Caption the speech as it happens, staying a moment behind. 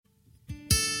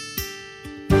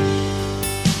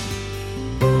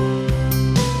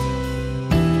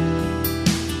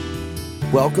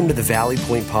Welcome to the Valley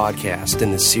Point Podcast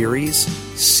in the series,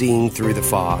 Seeing Through the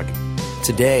Fog.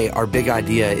 Today, our big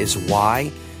idea is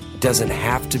why doesn't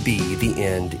have to be the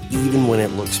end, even when it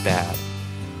looks bad.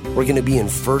 We're going to be in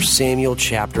 1 Samuel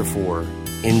chapter 4.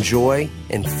 Enjoy,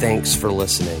 and thanks for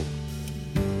listening.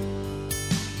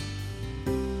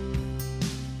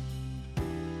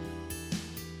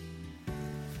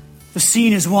 The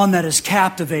scene is one that is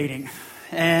captivating,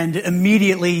 and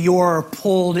immediately you're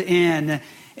pulled in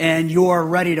and you're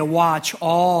ready to watch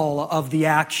all of the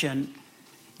action.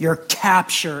 You're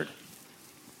captured.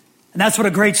 And that's what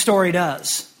a great story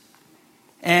does.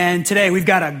 And today we've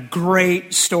got a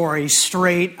great story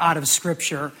straight out of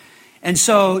Scripture. And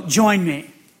so join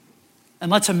me and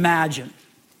let's imagine.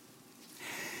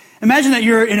 Imagine that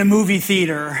you're in a movie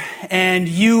theater and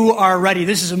you are ready.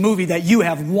 This is a movie that you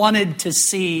have wanted to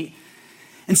see.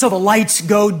 And so the lights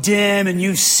go dim and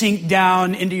you sink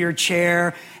down into your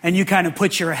chair and you kind of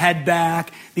put your head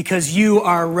back because you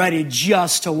are ready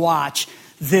just to watch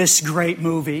this great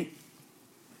movie.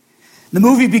 The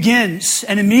movie begins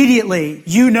and immediately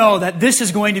you know that this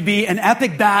is going to be an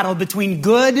epic battle between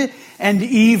good and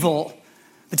evil,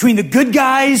 between the good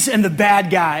guys and the bad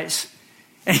guys.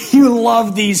 And you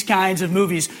love these kinds of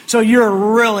movies, so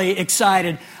you're really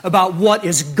excited about what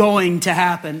is going to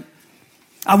happen.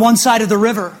 On one side of the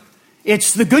river,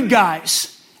 it's the good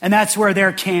guys, and that's where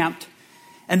they're camped.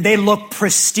 And they look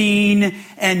pristine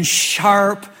and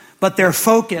sharp, but they're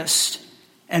focused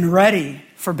and ready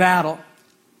for battle.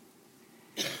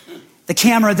 The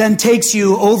camera then takes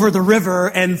you over the river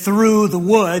and through the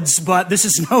woods, but this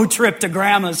is no trip to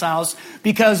Grandma's house,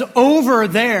 because over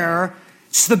there,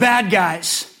 it's the bad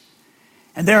guys.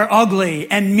 And they're ugly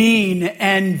and mean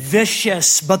and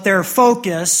vicious, but they're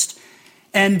focused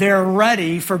and they're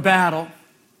ready for battle.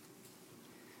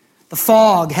 The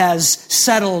fog has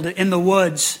settled in the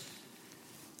woods.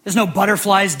 There's no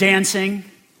butterflies dancing.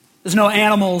 There's no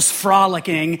animals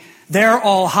frolicking. They're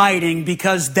all hiding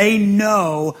because they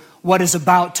know what is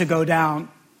about to go down.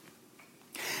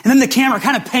 And then the camera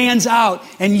kind of pans out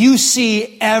and you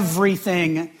see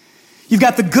everything. You've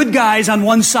got the good guys on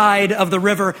one side of the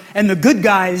river, and the good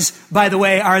guys, by the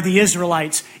way, are the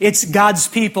Israelites. It's God's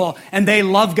people, and they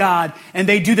love God, and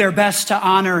they do their best to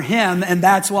honor Him, and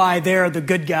that's why they're the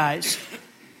good guys.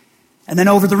 And then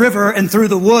over the river and through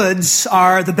the woods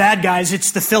are the bad guys.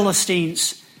 It's the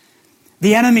Philistines,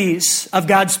 the enemies of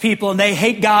God's people, and they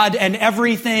hate God and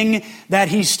everything that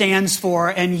He stands for.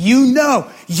 And you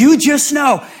just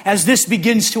know, as this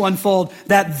begins to unfold,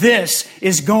 that this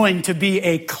is going to be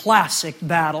a classic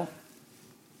battle.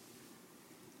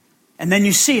 And then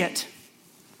you see it.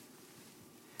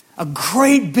 A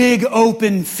great big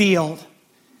open field.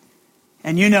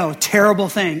 And you know terrible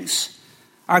things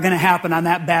are going to happen on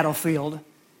that battlefield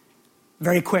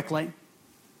very quickly.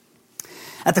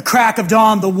 At the crack of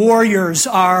dawn, the warriors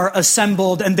are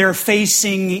assembled and they're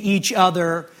facing each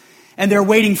other and they're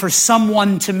waiting for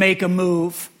someone to make a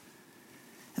move.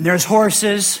 And there's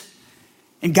horses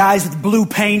and guys with blue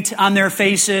paint on their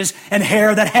faces and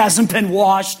hair that hasn't been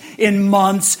washed in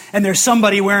months. And there's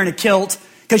somebody wearing a kilt,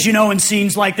 because you know in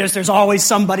scenes like this, there's always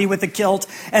somebody with a kilt.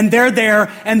 And they're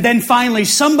there, and then finally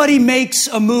somebody makes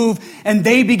a move and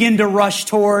they begin to rush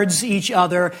towards each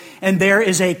other. And there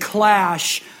is a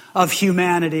clash of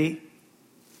humanity.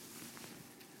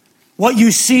 What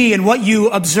you see and what you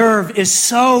observe is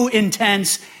so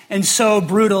intense and so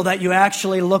brutal that you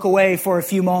actually look away for a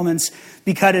few moments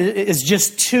because it is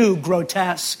just too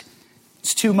grotesque.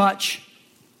 It's too much.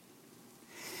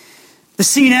 The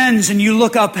scene ends and you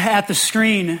look up at the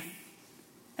screen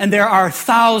and there are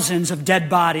thousands of dead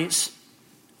bodies.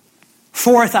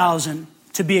 4,000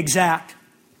 to be exact.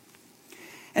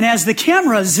 And as the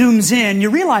camera zooms in, you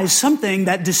realize something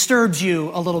that disturbs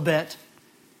you a little bit.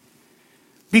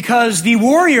 Because the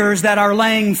warriors that are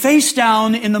laying face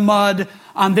down in the mud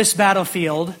on this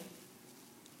battlefield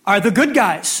are the good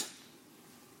guys.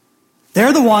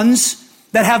 They're the ones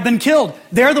that have been killed.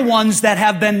 They're the ones that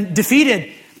have been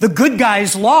defeated. The good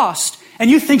guys lost.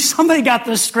 And you think somebody got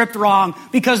the script wrong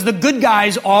because the good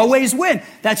guys always win.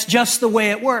 That's just the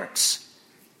way it works.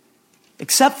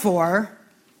 Except for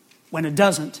when it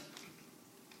doesn't.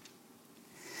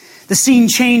 The scene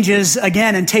changes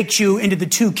again and takes you into the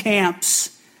two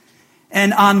camps.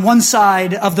 And on one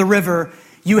side of the river,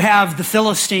 you have the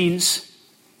Philistines,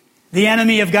 the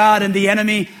enemy of God and the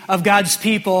enemy of God's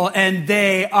people, and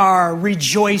they are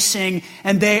rejoicing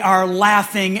and they are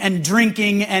laughing and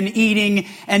drinking and eating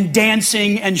and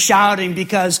dancing and shouting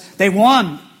because they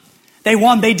won. They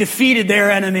won. They defeated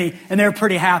their enemy, and they're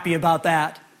pretty happy about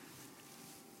that.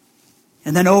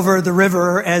 And then over the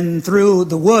river and through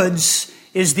the woods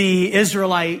is the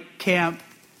Israelite camp.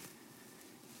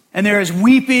 And there is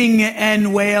weeping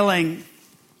and wailing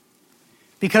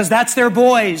because that's their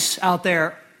boys out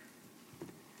there.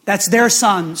 That's their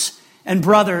sons and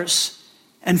brothers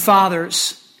and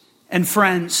fathers and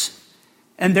friends.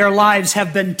 And their lives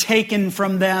have been taken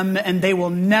from them and they will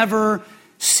never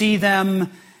see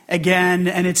them again.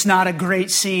 And it's not a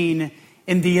great scene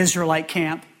in the Israelite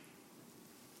camp.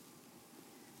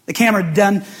 The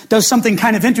camera does something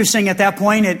kind of interesting at that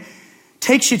point. It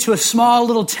takes you to a small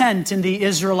little tent in the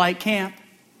Israelite camp.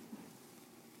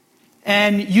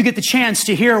 And you get the chance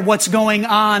to hear what's going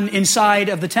on inside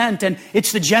of the tent. And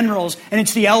it's the generals and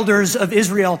it's the elders of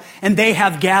Israel. And they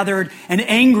have gathered and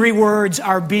angry words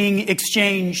are being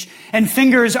exchanged. And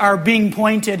fingers are being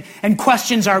pointed and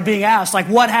questions are being asked. Like,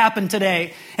 what happened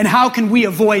today? And how can we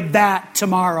avoid that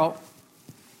tomorrow?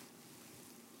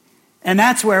 And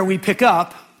that's where we pick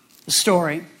up the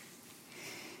story.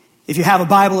 If you have a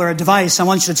Bible or a device, I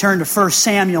want you to turn to 1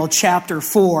 Samuel chapter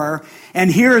 4.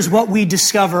 And here's what we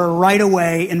discover right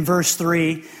away in verse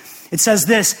 3. It says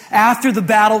this: after the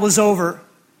battle was over,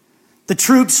 the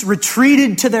troops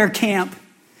retreated to their camp.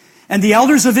 And the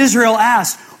elders of Israel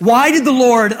asked, why did the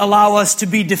Lord allow us to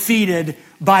be defeated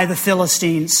by the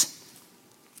Philistines?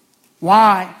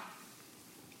 Why?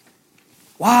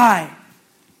 Why?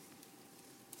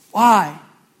 Why?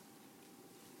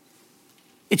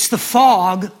 It's the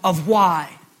fog of why.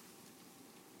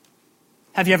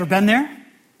 Have you ever been there?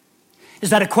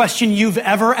 Is that a question you've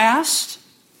ever asked?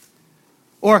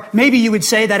 Or maybe you would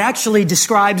say that actually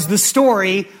describes the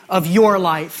story of your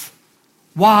life.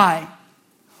 Why?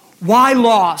 Why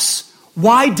loss?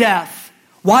 Why death?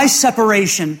 Why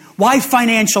separation? Why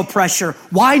financial pressure?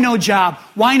 Why no job?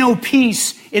 Why no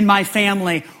peace in my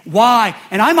family? Why?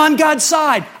 And I'm on God's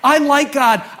side. I like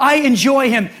God. I enjoy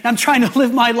Him. I'm trying to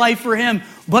live my life for Him.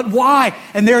 But why?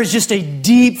 And there is just a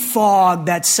deep fog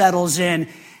that settles in.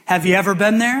 Have you ever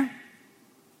been there?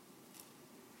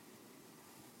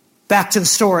 Back to the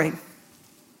story.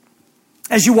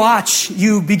 As you watch,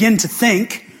 you begin to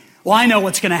think, well, I know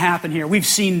what's going to happen here. We've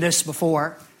seen this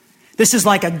before. This is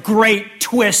like a great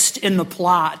twist in the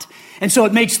plot. And so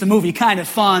it makes the movie kind of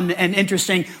fun and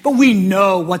interesting, but we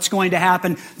know what's going to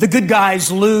happen. The good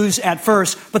guys lose at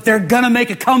first, but they're going to make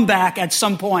a comeback at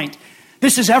some point.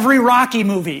 This is every Rocky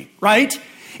movie, right?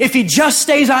 If he just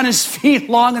stays on his feet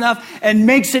long enough and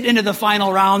makes it into the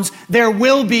final rounds, there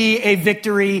will be a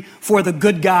victory for the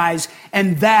good guys,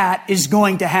 and that is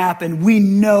going to happen. We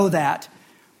know that.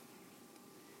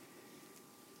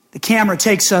 The camera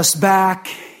takes us back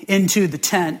into the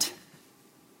tent.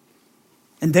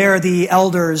 And there the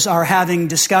elders are having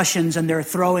discussions and they're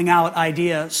throwing out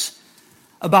ideas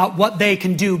about what they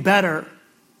can do better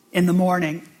in the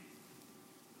morning.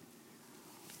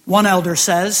 One elder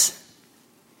says,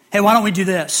 hey, why don't we do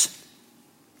this?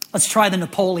 Let's try the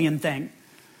Napoleon thing.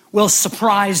 We'll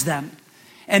surprise them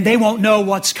and they won't know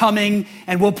what's coming,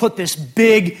 and we'll put this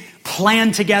big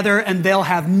plan together and they'll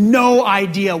have no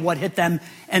idea what hit them,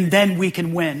 and then we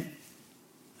can win.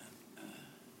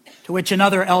 To which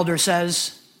another elder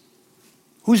says,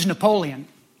 who's Napoleon?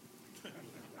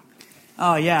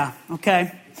 Oh, yeah,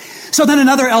 okay. So then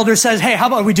another elder says, hey, how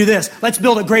about we do this? Let's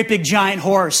build a great big giant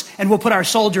horse, and we'll put our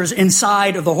soldiers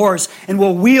inside of the horse, and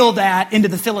we'll wheel that into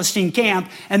the Philistine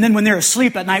camp, and then when they're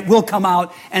asleep at night, we'll come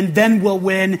out, and then we'll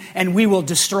win, and we will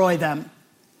destroy them.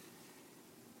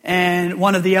 And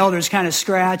one of the elders kind of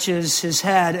scratches his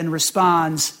head and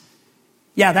responds,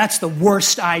 yeah, that's the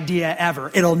worst idea ever.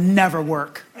 It'll never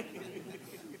work.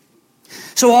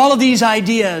 So all of these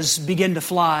ideas begin to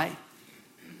fly,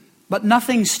 but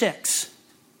nothing sticks.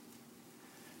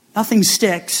 Nothing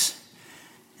sticks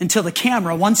until the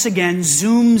camera once again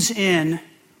zooms in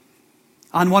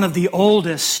on one of the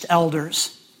oldest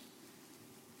elders.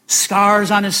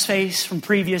 Scars on his face from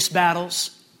previous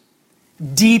battles.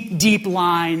 Deep, deep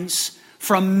lines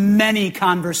from many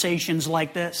conversations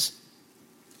like this.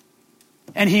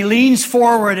 And he leans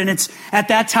forward, and it's at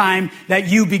that time that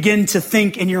you begin to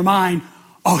think in your mind,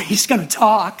 oh, he's going to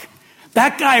talk.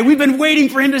 That guy, we've been waiting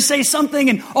for him to say something,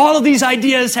 and all of these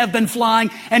ideas have been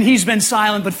flying, and he's been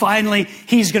silent, but finally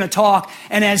he's going to talk.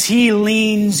 And as he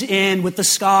leans in with the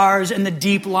scars and the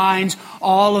deep lines,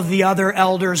 all of the other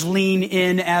elders lean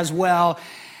in as well.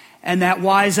 And that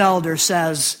wise elder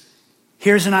says,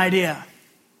 here's an idea.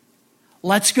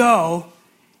 Let's go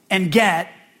and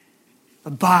get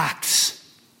the box.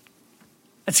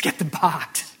 Let's get the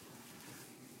box.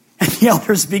 And the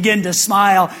elders begin to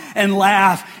smile and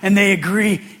laugh, and they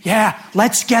agree, yeah,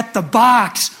 let's get the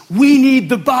box. We need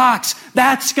the box.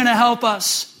 That's going to help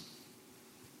us.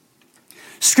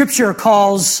 Scripture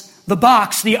calls the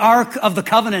box, the Ark of the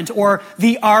Covenant, or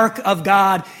the Ark of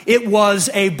God. It was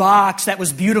a box that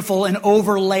was beautiful and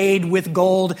overlaid with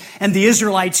gold, and the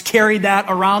Israelites carried that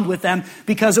around with them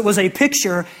because it was a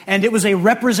picture and it was a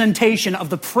representation of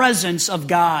the presence of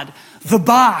God. The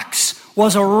box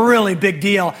was a really big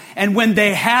deal, and when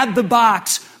they had the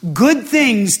box, good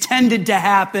things tended to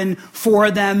happen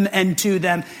for them and to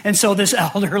them. And so this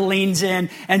elder leans in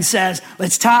and says,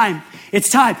 it's time,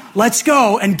 let's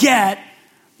go and get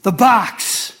the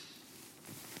box,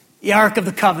 the Ark of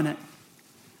the Covenant.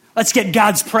 Let's get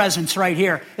God's presence right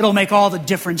here. It'll make all the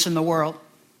difference in the world.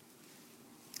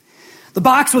 The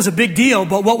box was a big deal,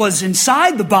 but what was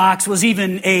inside the box was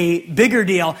even a bigger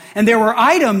deal. And there were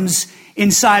items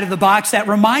inside of the box that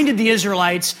reminded the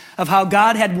Israelites of how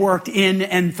God had worked in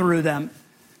and through them.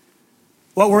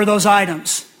 What were those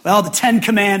items? Well, the 10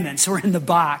 Commandments were in the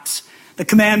box. The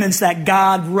commandments that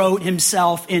God wrote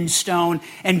himself in stone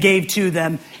and gave to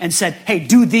them and said, hey,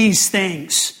 do these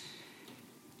things.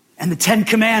 And the 10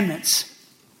 Commandments,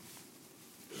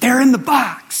 they're in the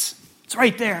box. It's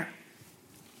right there.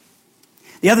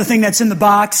 The other thing that's in the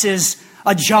box is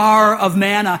a jar of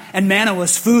manna, and manna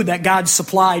was food that God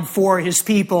supplied for his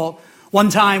people. One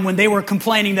time when they were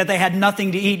complaining that they had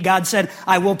nothing to eat, God said,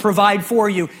 I will provide for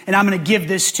you, and I'm going to give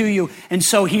this to you. And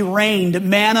so he rained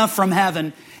manna from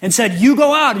heaven and said, you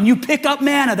go out and you pick up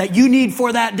manna that you need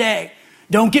for that day.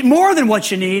 Don't get more than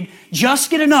what you need. Just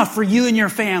get enough for you and your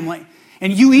family.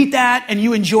 And you eat that and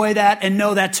you enjoy that and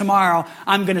know that tomorrow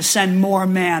I'm going to send more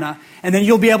manna. And then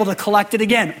you'll be able to collect it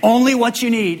again. Only what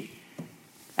you need.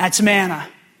 That's manna.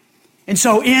 And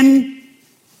so in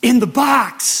the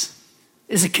box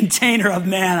is a container of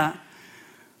manna,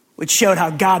 which showed how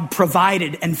God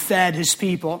provided and fed his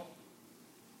people.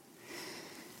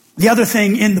 The other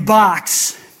thing in the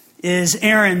box is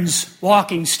Aaron's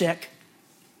walking stick.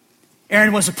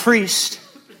 Aaron was a priest.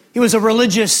 He was a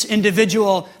religious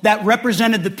individual that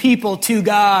represented the people to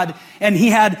God, and he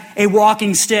had a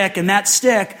walking stick, and that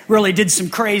stick really did some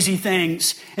crazy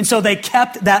things. And so they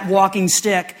kept that walking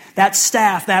stick, that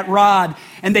staff, that rod,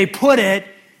 and they put it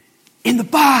in the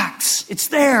box. It's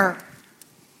there.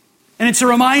 And it's a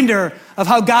reminder of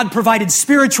how God provided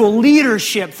spiritual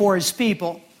leadership for his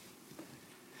people.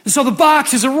 And so the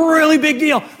box is a really big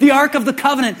deal. The Ark of the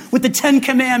Covenant with the 10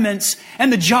 Commandments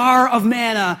and the jar of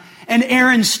manna and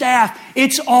Aaron's staff.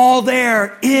 It's all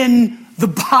there in the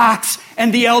box.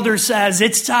 And the elder says,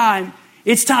 it's time.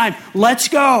 It's time. Let's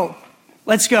go.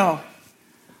 Let's go.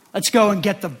 Let's go and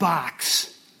get the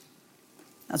box.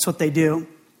 That's what they do.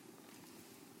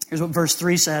 Here's what verse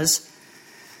 3 says.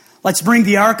 Let's bring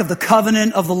the Ark of the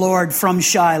Covenant of the Lord from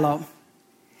Shiloh.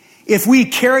 If we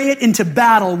carry it into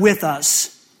battle with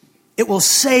us, it will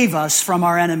save us from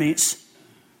our enemies.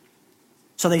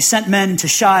 So they sent men to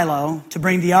Shiloh to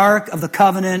bring the Ark of the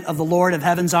Covenant of the Lord of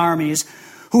Heaven's armies,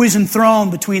 who is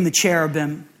enthroned between the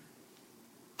cherubim.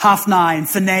 Hophni and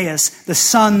Phinehas, the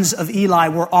sons of Eli,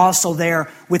 were also there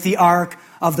with the Ark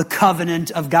of the Covenant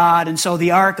of God. And so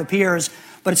the Ark appears,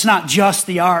 but it's not just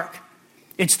the Ark.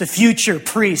 It's the future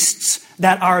priests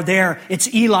that are there. It's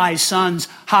Eli's sons,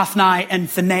 Hophni and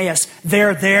Phinehas.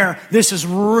 They're there. This is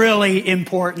really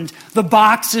important. The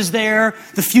box is there.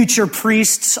 The future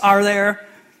priests are there.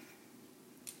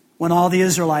 When all the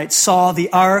Israelites saw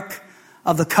the Ark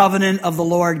of the Covenant of the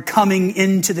Lord coming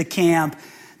into the camp,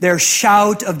 their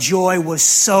shout of joy was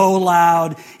so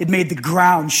loud, it made the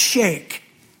ground shake.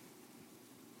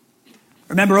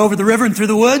 Remember over the river and through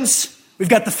the woods? We've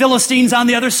got the Philistines on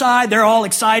the other side. They're all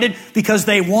excited because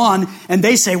they won. And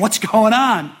they say, what's going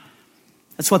on?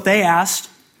 That's what they asked.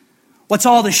 What's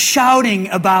all the shouting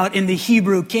about in the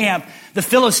Hebrew camp? The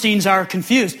Philistines are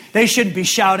confused. They shouldn't be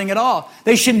shouting at all.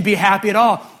 They shouldn't be happy at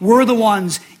all. We're the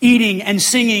ones eating and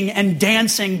singing and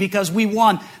dancing because we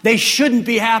won. They shouldn't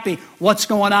be happy. What's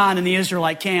going on in the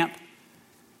Israelite camp?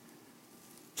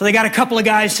 So they got a couple of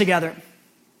guys together.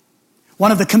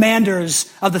 One of the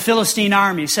commanders of the Philistine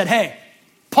army said, hey,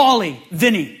 Paulie,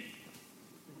 Vinny.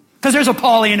 Because there's a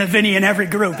Paulie and a Vinny in every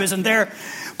group, isn't there?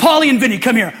 Paulie and Vinny,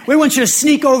 come here. We want you to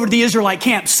sneak over to the Israelite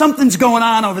camp. Something's going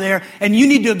on over there, and you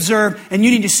need to observe, and you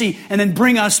need to see, and then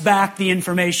bring us back the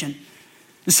information.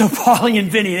 And so Paulie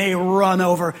and Vinny, they run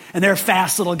over, and they're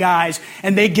fast little guys,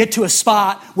 and they get to a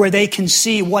spot where they can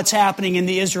see what's happening in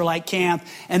the Israelite camp,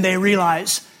 and they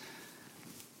realize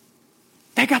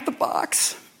they got the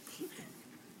box.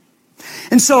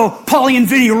 And so Paulie and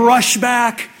Vinny rush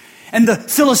back, and the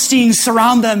Philistines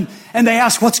surround them, and they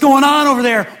ask, what's going on over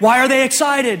there? Why are they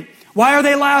excited? Why are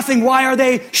they laughing? Why are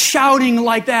they shouting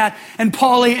like that? And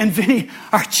Paulie and Vinny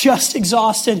are just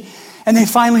exhausted, and they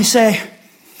finally say,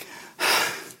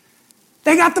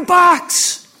 they got the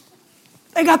box.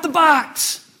 They got the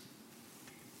box.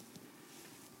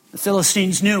 The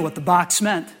Philistines knew what the box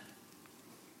meant.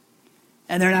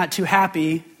 And they're not too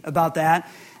happy about that.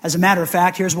 As a matter of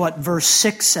fact, here's what verse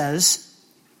 6 says.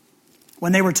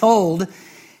 When they were told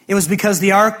it was because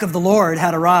the ark of the Lord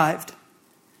had arrived,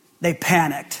 they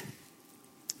panicked.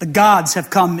 The gods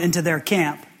have come into their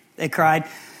camp, they cried.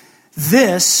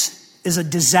 This is a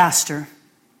disaster.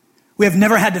 We have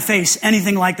never had to face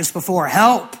anything like this before.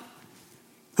 Help!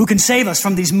 Who can save us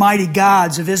from these mighty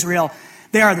gods of Israel?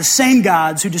 They are the same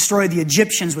gods who destroyed the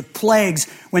Egyptians with plagues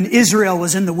when Israel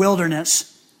was in the wilderness.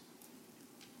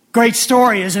 Great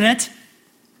story, isn't it?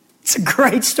 It's a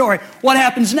great story. What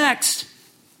happens next?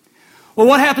 Well,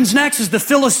 what happens next is the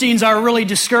Philistines are really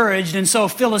discouraged, and so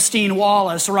Philistine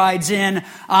Wallace rides in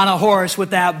on a horse with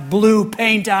that blue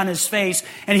paint on his face,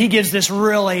 and he gives this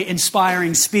really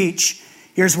inspiring speech.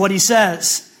 Here's what he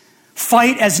says.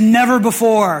 Fight as never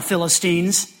before,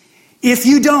 Philistines. If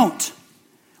you don't,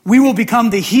 we will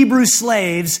become the Hebrew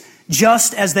slaves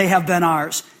just as they have been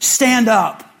ours. Stand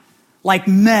up like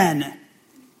men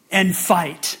and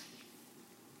fight.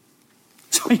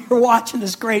 So you're watching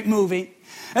this great movie,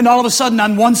 and all of a sudden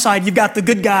on one side you've got the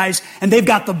good guys, and they've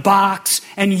got the box,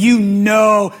 and you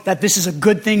know that this is a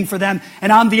good thing for them.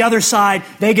 And on the other side,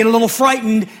 they get a little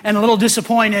frightened and a little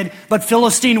disappointed, but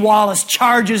Philistine Wallace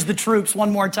charges the troops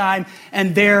one more time,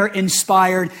 and they're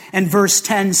inspired. And verse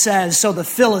 10 says, so the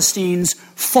Philistines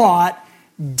fought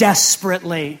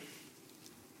desperately.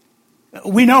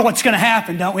 We know what's going to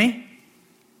happen, don't we?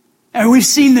 And we've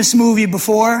seen this movie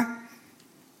before.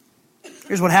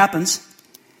 Here's what happens.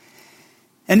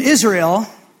 And Israel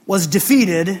was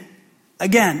defeated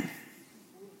again.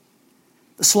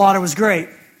 The slaughter was great.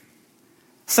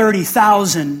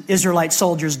 30,000 Israelite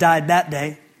soldiers died that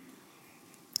day.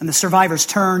 And the survivors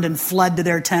turned and fled to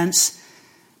their tents.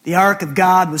 The ark of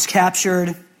God was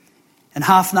captured. And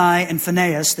Hophni and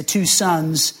Phinehas, the two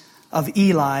sons of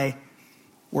Eli,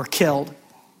 were killed.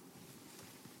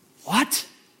 What?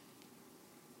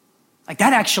 Like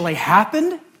that actually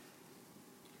happened?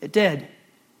 It did.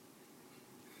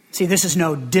 See, this is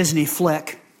no Disney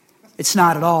flick. It's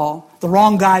not at all. The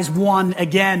wrong guys won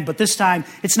again, but this time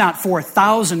it's not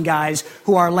 4,000 guys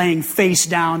who are laying face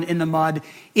down in the mud.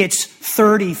 It's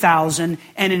 30,000.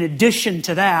 And in addition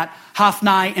to that,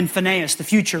 Hophni and Phinehas, the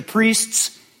future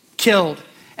priests, killed.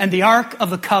 And the Ark of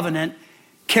the Covenant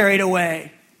carried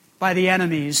away by the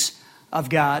enemies of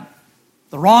God.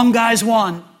 The wrong guys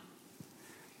won.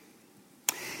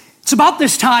 It's about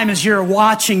this time as you're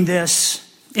watching this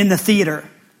in the theater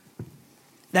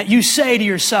that you say to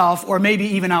yourself, or maybe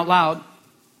even out loud,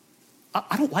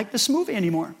 I don't like this movie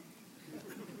anymore.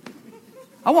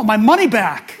 I want my money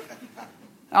back.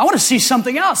 I want to see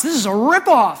something else. This is a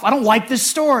ripoff. I don't like this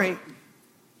story.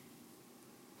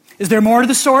 Is there more to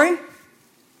the story?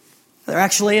 There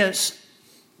actually is.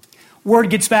 Word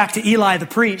gets back to Eli the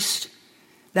priest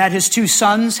that his two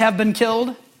sons have been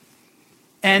killed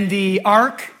and the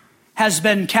ark has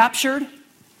been captured.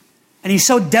 And he's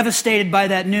so devastated by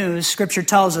that news, Scripture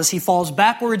tells us he falls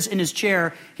backwards in his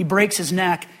chair, he breaks his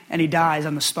neck, and he dies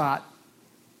on the spot.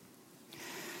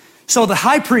 So the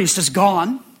high priest is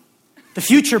gone. The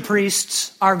future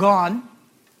priests are gone.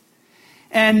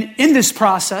 And in this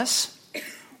process,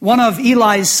 one of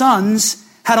Eli's sons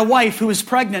had a wife who was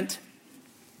pregnant.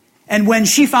 And when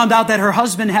she found out that her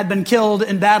husband had been killed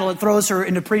in battle, it throws her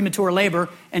into premature labor,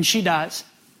 and she dies.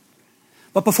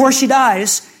 But before she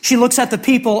dies, she looks at the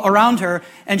people around her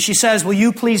and she says, will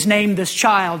you please name this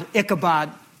child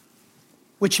Ichabod?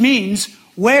 Which means,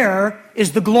 where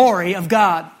is the glory of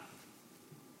God?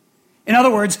 In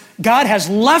other words, God has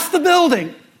left the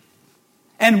building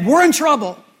and we're in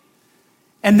trouble.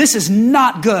 And this is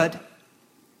not good.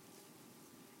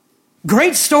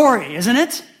 Great story, isn't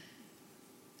it?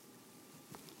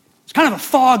 It's kind of a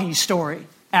foggy story,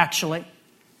 actually.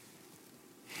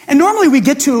 And normally we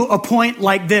get to a point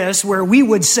like this where we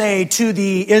would say to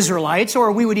the Israelites,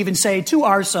 or we would even say to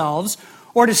ourselves,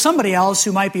 or to somebody else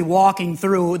who might be walking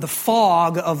through the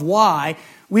fog of why,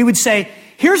 we would say,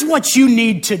 here's what you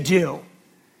need to do.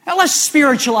 Now let's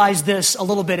spiritualize this a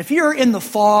little bit. If you're in the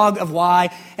fog of why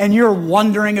and you're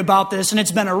wondering about this and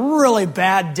it's been a really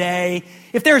bad day,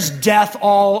 if there's death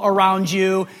all around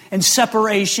you and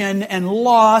separation and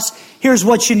loss, here's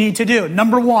what you need to do.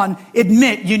 Number one,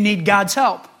 admit you need God's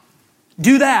help.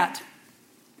 Do that.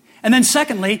 And then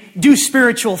secondly, do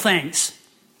spiritual things.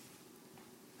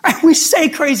 We say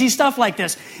crazy stuff like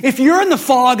this. If you're in the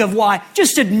fog of why,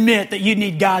 just admit that you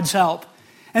need God's help.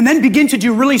 And then begin to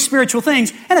do really spiritual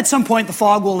things. And at some point the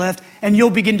fog will lift and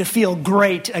you'll begin to feel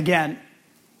great again.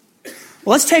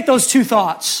 Well, let's take those two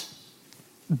thoughts.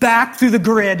 back through the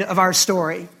grid of our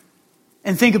story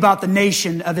and think about the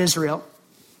nation of Israel.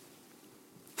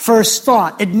 First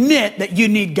thought, admit that you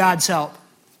need God's help.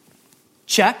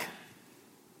 Check.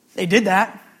 They did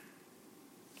that.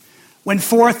 When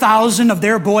 4,000 of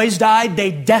their boys died,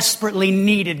 they desperately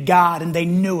needed God, and they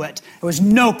knew it. There was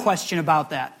no question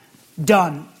about that.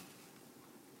 Done.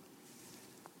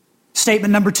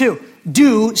 Statement number 2,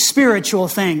 do spiritual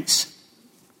things.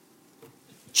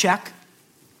 Check.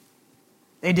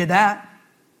 They did that.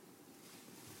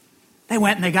 They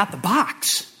went and they got the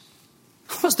box.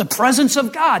 It was the presence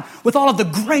of God with all of the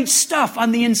great stuff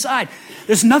on the inside.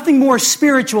 There's nothing more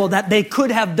spiritual that they could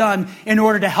have done in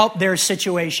order to help their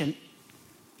situation.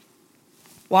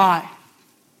 Why?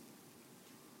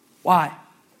 Why?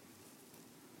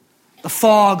 The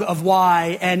fog of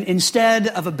why, and instead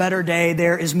of a better day,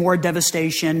 there is more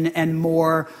devastation and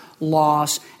more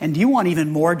loss. And do you want even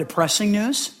more depressing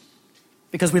news?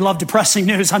 Because we love depressing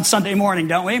news on Sunday morning,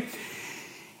 don't we?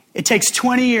 It takes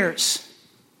 20 years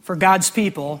for God's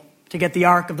people to get the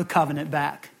Ark of the Covenant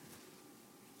back.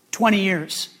 20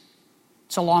 years.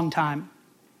 It's a long time.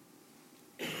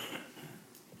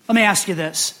 Let me ask you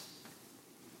this.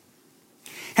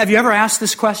 Have you ever asked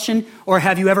this question, or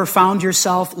have you ever found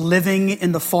yourself living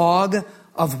in the fog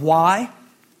of why?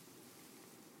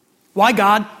 Why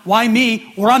God? Why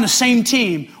me? We're on the same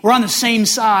team. We're on the same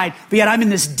side, but yet I'm in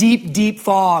this deep, deep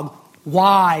fog.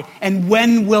 Why? And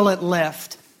when will it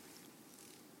lift?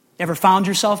 Ever found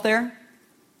yourself there?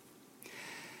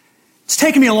 It's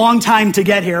taken me a long time to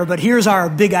get here, but here's our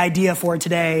big idea for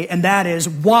today, and that is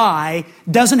why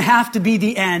doesn't have to be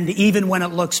the end even when it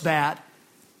looks bad.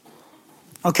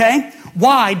 Okay?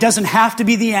 Why doesn't have to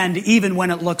be the end even when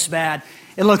it looks bad.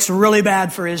 It looks really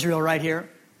bad for Israel right here.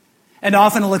 And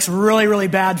often it looks really, really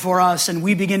bad for us, and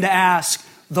we begin to ask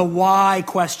the why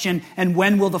question, and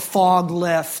when will the fog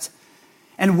lift?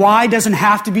 And why doesn't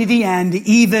have to be the end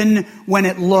even when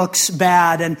it looks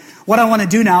bad. And what I want to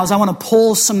do now is I want to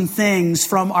pull some things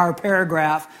from our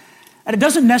paragraph. And it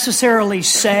doesn't necessarily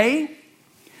say,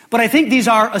 but I think these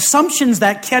are assumptions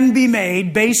that can be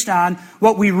made based on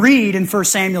what we read in 1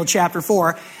 Samuel chapter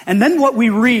 4, and then what we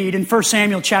read in 1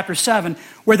 Samuel chapter 7,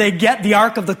 where they get the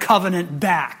Ark of the Covenant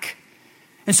back.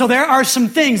 And so there are some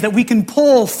things that we can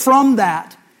pull from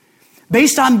that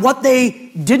based on what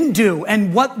they didn't do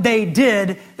and what they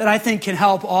did that I think can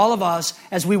help all of us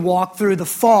as we walk through the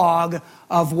fog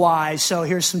of why. So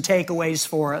here's some takeaways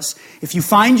for us. If you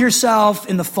find yourself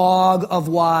in the fog of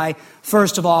why,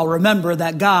 first of all, remember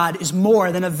that God is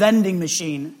more than a vending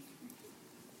machine.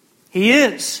 He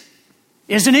is,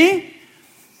 isn't He?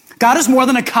 God is more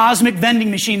than a cosmic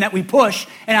vending machine that we push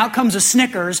and out comes a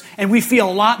Snickers and we feel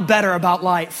a lot better about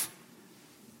life.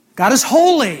 God is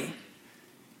holy.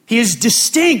 He is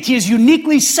distinct. He is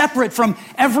uniquely separate from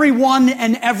everyone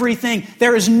and everything.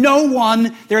 There is no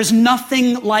one, there is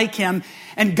nothing like Him.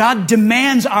 And God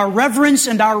demands our reverence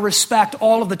and our respect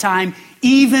all of the time,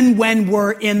 even when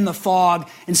we're in the fog.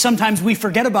 And sometimes we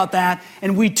forget about that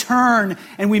and we turn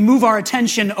and we move our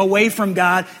attention away from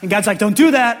God. And God's like, don't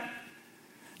do that.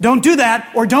 Don't do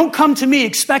that. Or don't come to me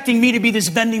expecting me to be this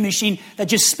vending machine that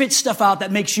just spits stuff out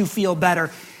that makes you feel better.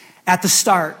 At the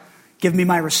start, give me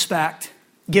my respect.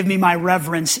 Give me my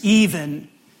reverence, even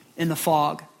in the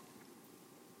fog.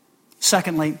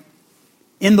 Secondly,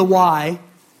 in the why,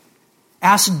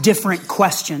 ask different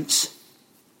questions.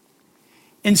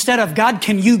 Instead of, God,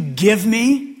 can you give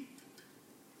me?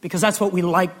 Because that's what we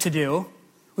like to do.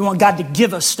 We want God to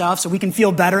give us stuff so we can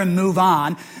feel better and move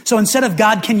on. So instead of,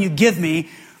 God, can you give me?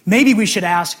 Maybe we should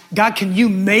ask, God, can you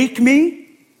make me?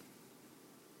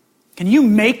 Can you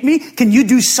make me? Can you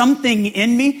do something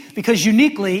in me? Because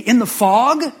uniquely, in the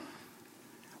fog,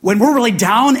 when we're really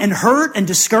down and hurt and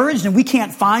discouraged and we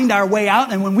can't find our way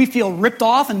out, and when we feel ripped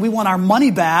off and we want our money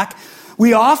back,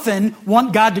 we often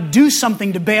want God to do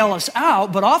something to bail us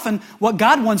out, but often what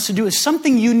God wants to do is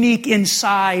something unique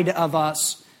inside of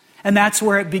us. And that's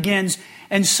where it begins.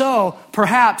 And so,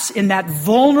 perhaps in that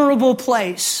vulnerable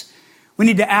place, we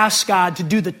need to ask God to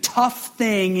do the tough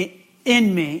thing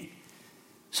in me,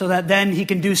 so that then He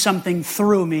can do something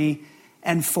through me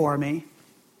and for me.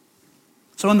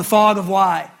 So in the fog of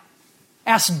why,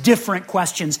 ask different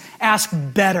questions. Ask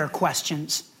better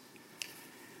questions.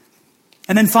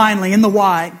 And then finally, in the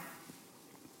why,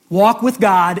 walk with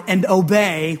God and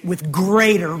obey with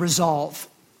greater resolve.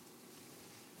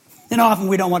 And often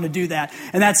we don't want to do that.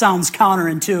 And that sounds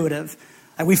counterintuitive.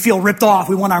 We feel ripped off.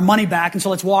 We want our money back. And so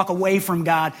let's walk away from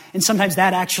God. And sometimes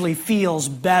that actually feels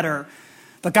better.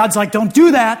 But God's like, don't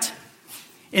do that.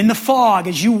 In the fog,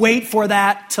 as you wait for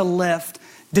that to lift,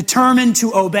 determined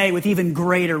to obey with even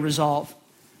greater resolve.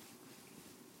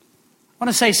 I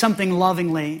want to say something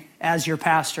lovingly as your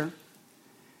pastor.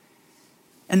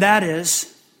 And that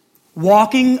is,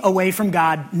 walking away from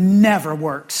God never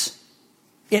works.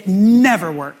 It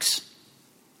never works.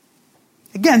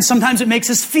 Again, sometimes it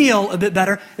makes us feel a bit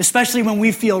better, especially when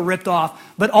we feel ripped off.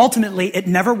 But ultimately, it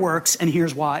never works, and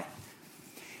here's why.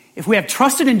 If we have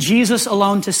trusted in Jesus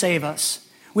alone to save us,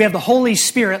 we have the Holy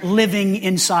Spirit living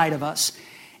inside of us.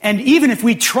 And even if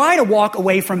we try to walk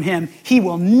away from Him, He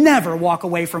will never walk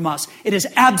away from us. It is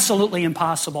absolutely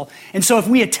impossible. And so if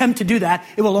we attempt to do that,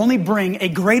 it will only bring a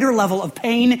greater level of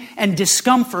pain and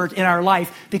discomfort in our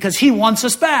life because He wants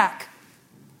us back.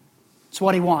 It's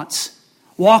what He wants.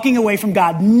 Walking away from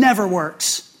God never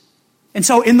works. And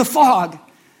so in the fog,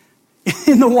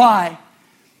 in the why,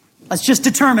 let's just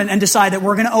determine and decide that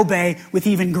we're going to obey with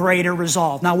even greater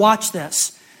resolve. Now watch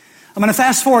this. I'm going to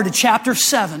fast forward to chapter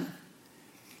 7.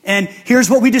 And here's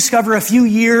what we discover. A few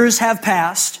years have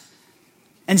passed.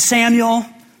 And Samuel,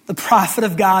 the prophet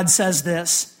of God, says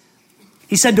this.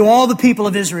 He said to all the people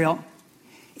of Israel,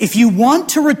 if you want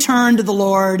to return to the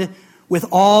Lord with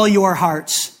all your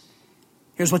hearts,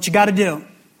 here's what you got to do.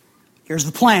 Here's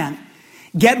the plan.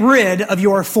 Get rid of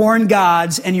your foreign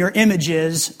gods and your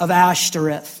images of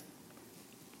Ashtoreth.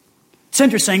 It's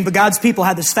interesting, but God's people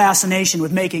had this fascination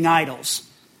with making idols.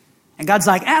 And God's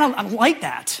like, I don't like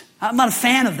that. I'm not a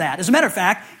fan of that. As a matter of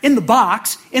fact, in the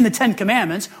box, in the Ten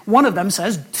Commandments, one of them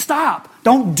says, stop.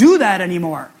 Don't do that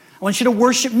anymore. I want you to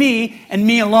worship me and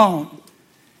me alone.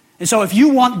 And so if you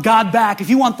want God back,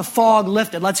 if you want the fog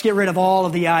lifted, let's get rid of all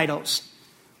of the idols.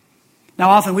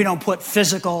 Now, often we don't put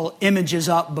physical images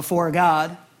up before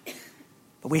God,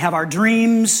 but we have our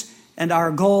dreams and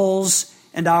our goals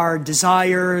and our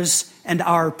desires and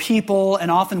our people, and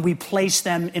often we place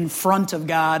them in front of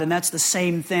God, and that's the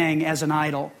same thing as an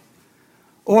idol.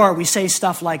 Or we say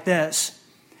stuff like this: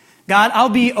 God, I'll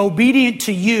be obedient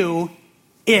to you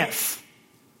if.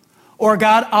 Or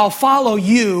God, I'll follow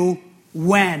you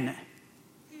when.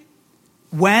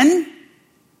 When?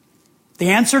 The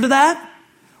answer to that?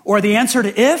 Or the answer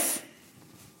to if?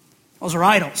 Those are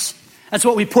idols. That's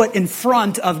what we put in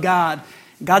front of God.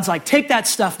 God's like, take that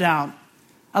stuff down.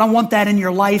 I don't want that in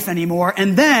your life anymore.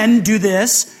 And then do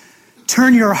this.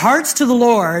 Turn your hearts to the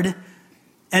Lord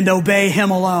and obey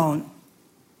Him alone.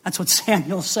 That's what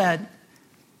Samuel said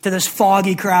to this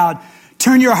foggy crowd.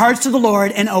 Turn your hearts to the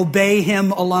Lord and obey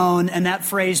Him alone. And that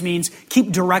phrase means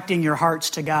keep directing your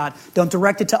hearts to God. Don't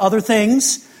direct it to other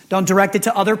things. Don't direct it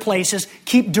to other places.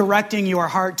 Keep directing your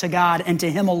heart to God and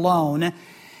to Him alone.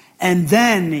 And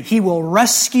then He will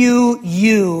rescue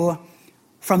you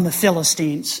from the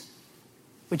Philistines,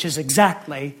 which is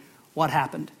exactly what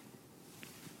happened.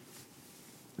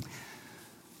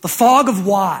 The fog of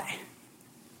why.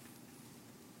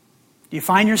 Do you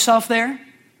find yourself there?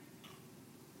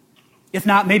 If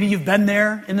not, maybe you've been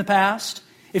there in the past.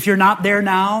 If you're not there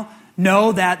now,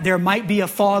 know that there might be a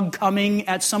fog coming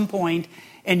at some point,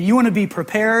 and you want to be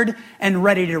prepared and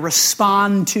ready to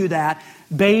respond to that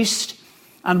based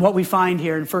on what we find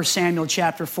here in 1 Samuel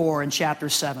chapter 4 and chapter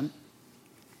 7.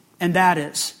 And that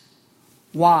is,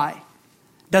 why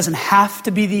doesn't have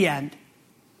to be the end,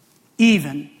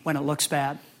 even when it looks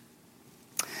bad.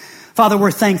 Father,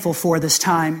 we're thankful for this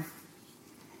time.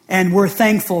 And we're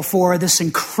thankful for this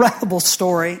incredible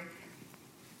story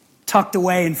tucked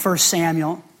away in 1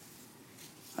 Samuel.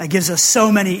 It gives us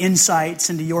so many insights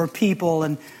into your people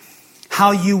and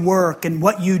how you work and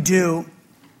what you do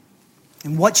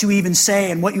and what you even say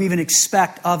and what you even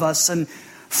expect of us and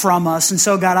from us. And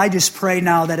so, God, I just pray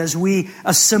now that as we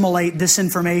assimilate this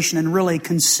information and really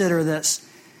consider this,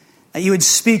 that you would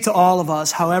speak to all of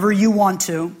us however you want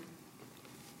to.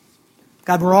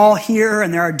 God, we're all here,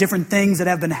 and there are different things that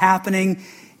have been happening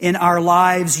in our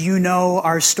lives. You know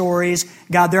our stories.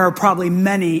 God, there are probably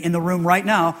many in the room right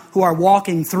now who are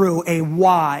walking through a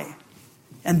why.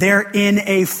 And they're in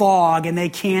a fog, and they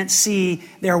can't see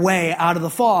their way out of the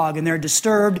fog. And they're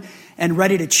disturbed and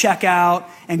ready to check out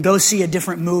and go see a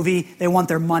different movie. They want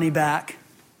their money back.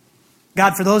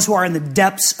 God, for those who are in the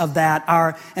depths of that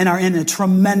are in a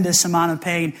tremendous amount of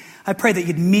pain, I pray that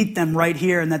you'd meet them right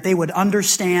here and that they would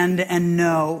understand and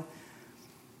know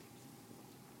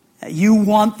that you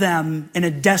want them in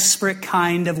a desperate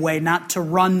kind of way, not to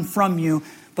run from you,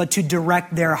 but to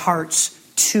direct their hearts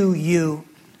to you.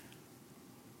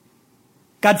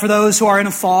 God, for those who are in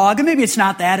a fog, and maybe it's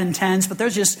not that intense, but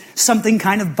there's just something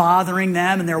kind of bothering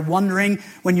them, and they're wondering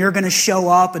when you're going to show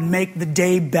up and make the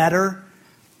day better.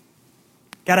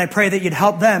 God, I pray that you'd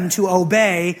help them to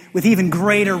obey with even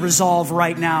greater resolve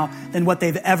right now than what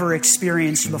they've ever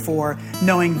experienced before,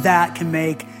 knowing that can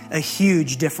make a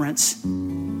huge difference.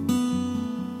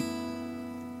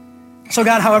 So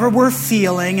God, however we're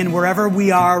feeling and wherever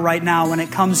we are right now when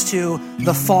it comes to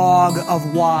the fog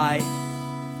of why,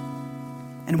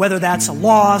 and whether that's a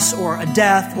loss or a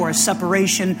death or a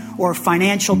separation or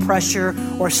financial pressure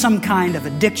or some kind of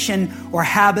addiction or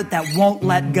habit that won't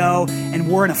let go, and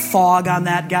we're in a fog on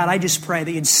that, God, I just pray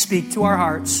that you'd speak to our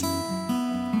hearts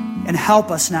and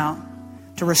help us now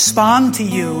to respond to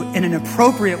you in an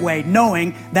appropriate way,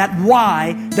 knowing that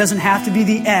why doesn't have to be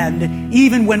the end,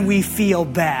 even when we feel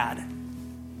bad.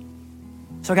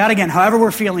 So God, again, however we're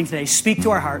feeling today, speak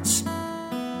to our hearts,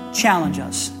 challenge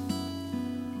us,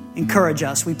 encourage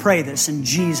us. We pray this in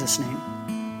Jesus' name.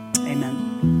 Amen.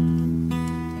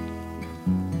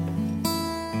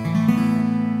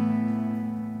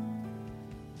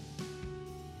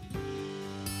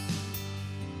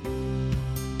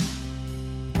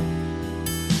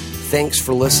 Thanks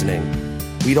for listening.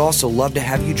 We'd also love to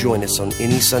have you join us on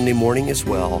any Sunday morning as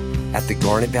well at the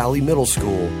Garnet Valley Middle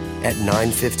School at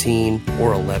 9:15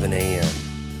 or 11 a.m.